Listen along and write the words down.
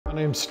My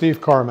name's Steve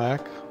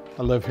Carmack.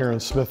 I live here in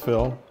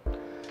Smithville,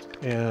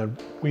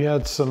 and we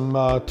had some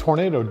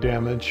tornado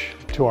damage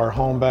to our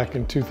home back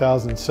in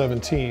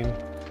 2017.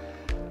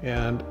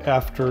 And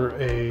after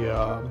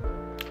a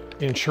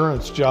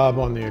insurance job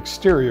on the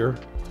exterior,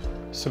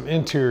 some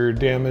interior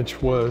damage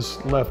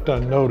was left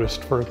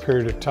unnoticed for a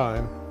period of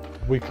time.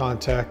 We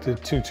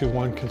contacted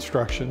 221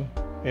 Construction,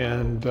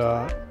 and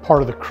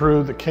part of the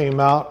crew that came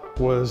out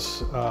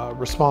was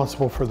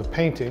responsible for the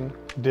painting,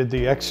 did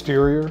the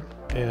exterior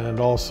and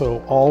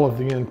also all of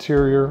the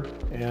interior,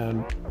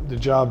 and the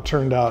job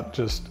turned out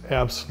just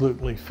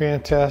absolutely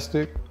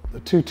fantastic. The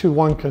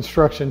 221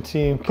 Construction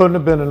team couldn't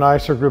have been a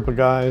nicer group of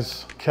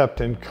guys, kept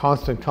in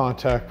constant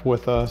contact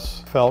with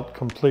us, felt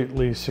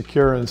completely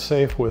secure and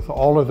safe with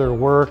all of their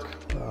work.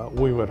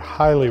 We would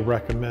highly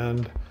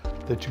recommend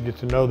that you get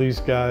to know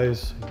these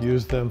guys,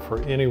 use them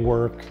for any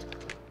work.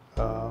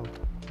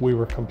 We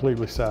were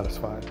completely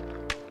satisfied.